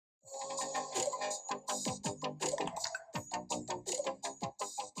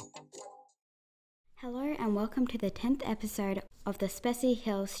and welcome to the 10th episode of the Specie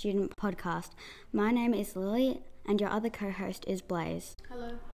Hill Student Podcast. My name is Lily and your other co-host is Blaze.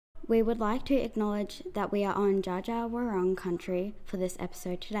 Hello. We would like to acknowledge that we are on Dja Dja Wurrung country for this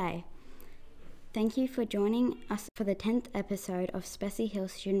episode today. Thank you for joining us for the 10th episode of Specie Hill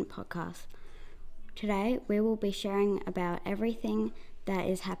Student Podcast. Today we will be sharing about everything that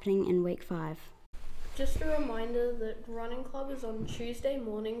is happening in week 5. Just a reminder that running club is on Tuesday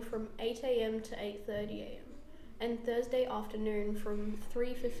morning from 8 a.m. to 8:30 a.m. and Thursday afternoon from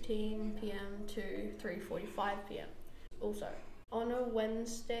 3:15 p.m. to 3:45 p.m. Also, on a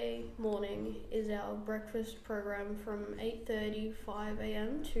Wednesday morning is our breakfast program from 8:35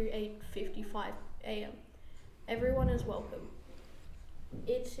 a.m. to 8:55 a.m. Everyone is welcome.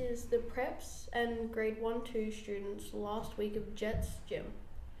 It is the preps and grade 1-2 students' last week of Jets Gym.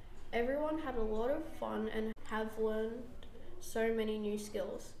 Everyone had a lot of fun and have learned so many new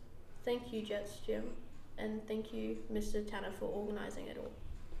skills. Thank you, Jets Gym, and thank you, Mr. Tanner, for organising it all.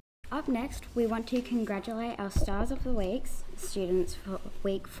 Up next, we want to congratulate our Stars of the Week's students for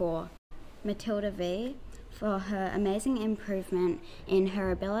week 4. Matilda V for her amazing improvement in her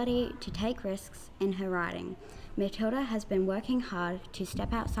ability to take risks in her writing. Matilda has been working hard to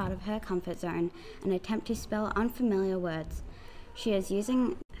step outside of her comfort zone and attempt to spell unfamiliar words. She is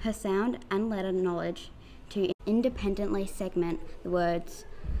using her sound and letter knowledge to independently segment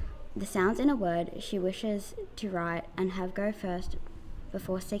the sounds in a word she wishes to write and have go first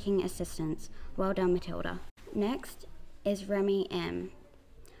before seeking assistance. Well done, Matilda. Next is Remy M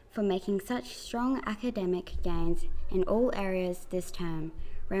for making such strong academic gains in all areas this term.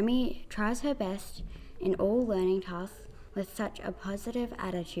 Remy tries her best in all learning tasks with such a positive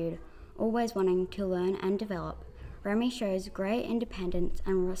attitude, always wanting to learn and develop. Remy shows great independence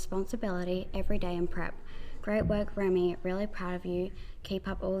and responsibility every day in prep. Great work, Remy. Really proud of you. Keep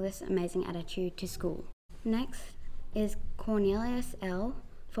up all this amazing attitude to school. Next is Cornelius L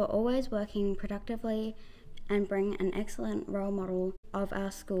for always working productively and bring an excellent role model of our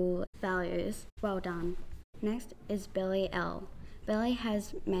school values. Well done. Next is Billy L. Billy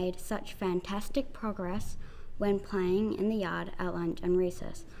has made such fantastic progress when playing in the yard at lunch and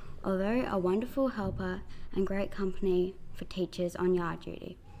recess, although a wonderful helper and great company for teachers on yard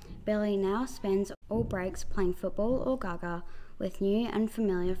duty. Billy now spends all breaks playing football or gaga with new and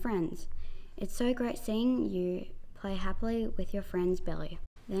familiar friends. It's so great seeing you play happily with your friends, Billy.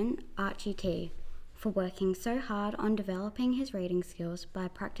 Then Archie T for working so hard on developing his reading skills by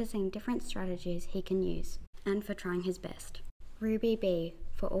practicing different strategies he can use, and for trying his best. Ruby B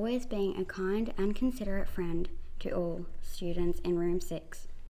for always being a kind and considerate friend to all students in room 6.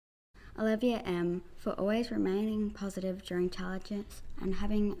 Olivia M for always remaining positive during challenges and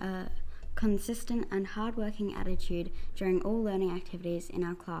having a consistent and hard-working attitude during all learning activities in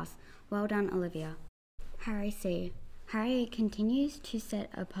our class. Well done, Olivia. Harry C. Harry continues to set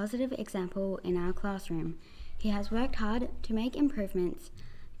a positive example in our classroom. He has worked hard to make improvements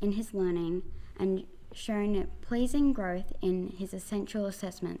in his learning and shown pleasing growth in his essential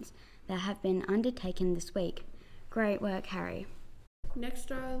assessments that have been undertaken this week. Great work, Harry. Next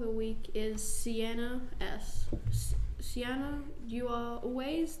star of the week is Sienna S. Sienna, you are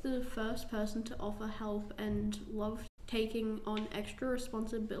always the first person to offer help and love taking on extra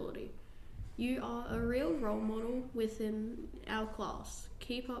responsibility. You are a real role model within our class.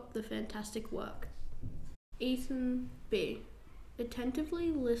 Keep up the fantastic work. Ethan B.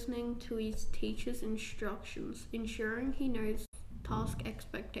 Attentively listening to his teacher's instructions, ensuring he knows task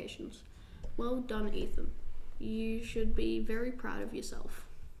expectations. Well done, Ethan. You should be very proud of yourself.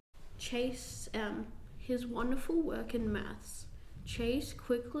 Chase M. His wonderful work in maths. Chase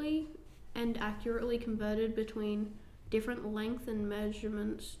quickly and accurately converted between different length and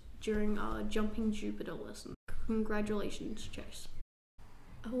measurements during our Jumping Jupiter lesson. Congratulations, Chase.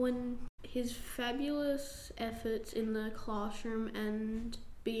 Owen, his fabulous efforts in the classroom and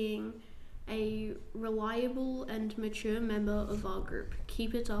being a reliable and mature member of our group.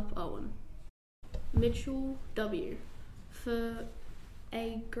 Keep it up, Owen. Mitchell W. for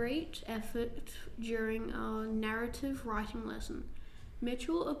a great effort during our narrative writing lesson.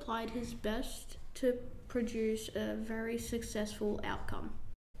 Mitchell applied his best to produce a very successful outcome.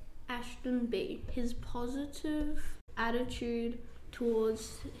 Ashton B. His positive attitude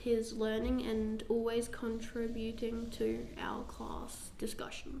towards his learning and always contributing to our class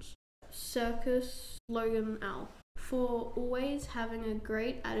discussions. Circus Logan L. for always having a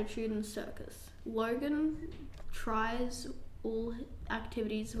great attitude in circus. Logan tries all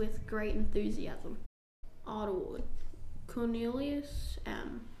activities with great enthusiasm. Art Award. Cornelius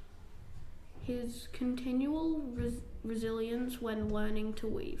M. His continual resilience when learning to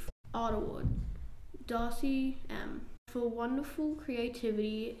weave. Art Award. Darcy M. for wonderful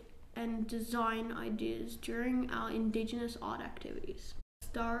creativity and design ideas during our Indigenous art activities.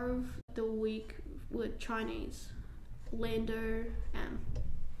 Star of the Week with Chinese, Lando M.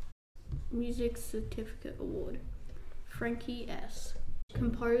 Music Certificate Award, Frankie S.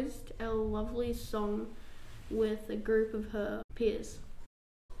 Composed a lovely song with a group of her peers.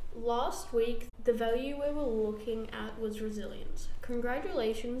 Last week, the value we were looking at was resilience.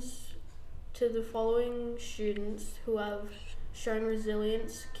 Congratulations to the following students who have shown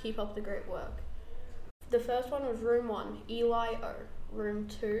resilience. Keep up the great work. The first one was Room 1, Eli O. Room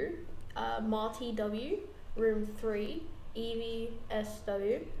 2, Marty W. Room 3, Evie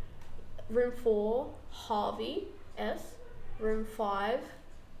S.W. Room 4, Harvey S. Room 5,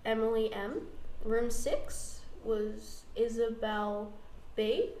 Emily M. Room 6 was Isabel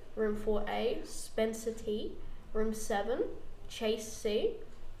B. Room 4A, Spencer T. Room 7, Chase C.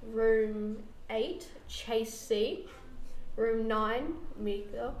 Room 8, Chase C. Room 9,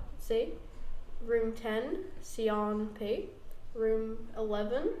 Mika C. Room 10, Sion P. Room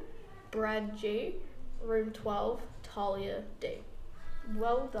 11, Brad G. Room 12, Talia D.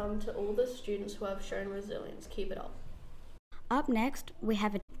 Well done to all the students who have shown resilience. Keep it up. Up next, we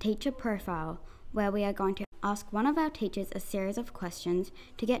have a teacher profile where we are going to ask one of our teachers a series of questions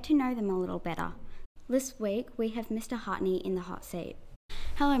to get to know them a little better. This week, we have Mr. Hartney in the hot seat.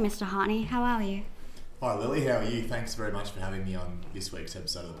 Hello, Mr. Hartney. How are you? Hi Lily, how are you? Thanks very much for having me on this week's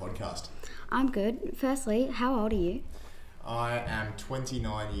episode of the podcast. I'm good. Firstly, how old are you? I am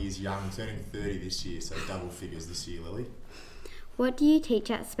 29 years young, turning 30 this year, so double figures this year, Lily. What do you teach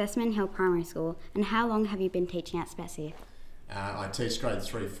at Specimen Hill Primary School, and how long have you been teaching at Specie? I teach grade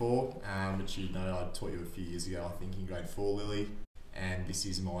 3-4, which you know I taught you a few years ago, I think in grade 4, Lily, and this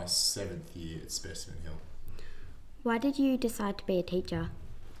is my 7th year at Specimen Hill. Why did you decide to be a teacher?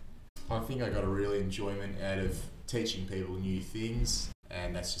 I think I got a real enjoyment out of teaching people new things,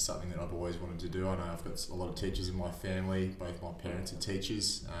 and that's just something that I've always wanted to do. I know I've got a lot of teachers in my family, both my parents are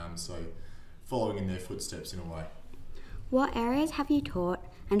teachers, so following in their footsteps in a way. What areas have you taught,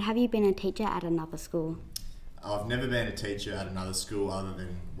 and have you been a teacher at another school? I've never been a teacher at another school other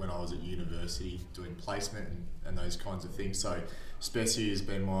than when I was at university doing placement and those kinds of things. So Specie has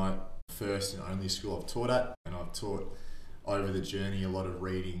been my first and only school I've taught at, and I've taught over the journey a lot of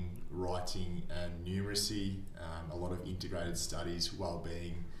reading, writing and numeracy, a lot of integrated studies,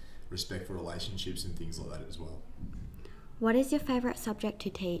 well-being, respect for relationships and things like that as well. What is your favourite subject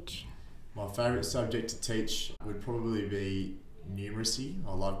to teach? My favourite subject to teach would probably be numeracy.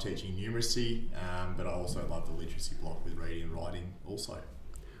 I love teaching numeracy, but I also love the literacy block with reading and writing also.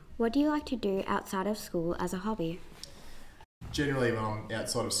 What do you like to do outside of school as a hobby? Generally when I'm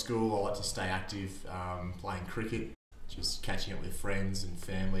outside of school I like to stay active, playing cricket, just catching up with friends and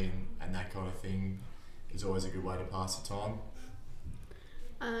family and that kind of thing is always a good way to pass the time.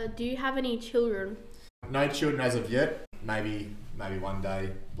 Do you have any children? No children as of yet, maybe one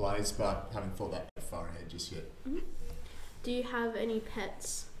day, Blaze, but haven't thought that far ahead just yet. Mm-hmm. Do you have any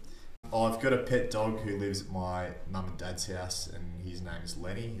pets? I've got a pet dog who lives at my mum and dad's house and his name is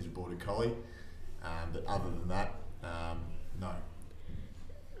Lenny, he's a border collie, but other than that, no.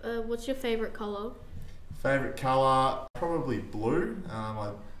 What's your favourite colour? Favourite colour, probably blue.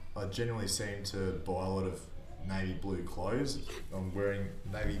 I generally seem to buy a lot of navy blue clothes. I'm wearing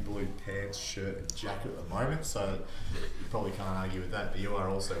navy blue pants, shirt and jacket at the moment, so you probably can't argue with that, but you are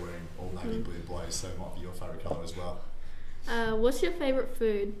also wearing all navy blue blouse, so it might be your favourite colour as well. What's your favourite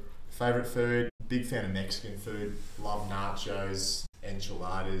food? Favourite food, big fan of Mexican food. Love nachos,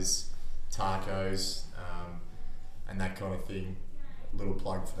 enchiladas, tacos, and that kind of thing. Little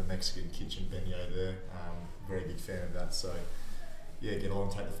plug for the Mexican kitchen Benny over there. Very big fan of that, so yeah, get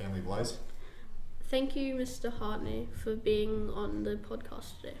along, take the family, Blaze. Thank you, Mr. Hartney, for being on the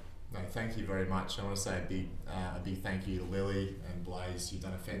podcast today. No, thank you very much. I want to say a big thank you to Lily and Blaze. You've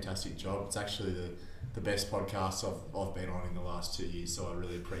done a fantastic job. It's actually the best podcast I've been on in the last 2 years, so I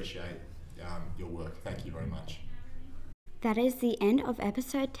really appreciate your work. Thank you very much. That is the end of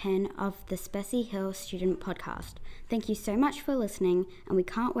episode 10 of the Specie Hill Student Podcast. Thank you so much for listening, and we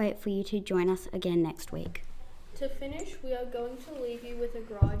can't wait for you to join us again next week. To finish, we are going to leave you with a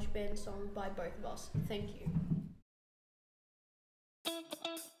garage band song by both of us. Thank you.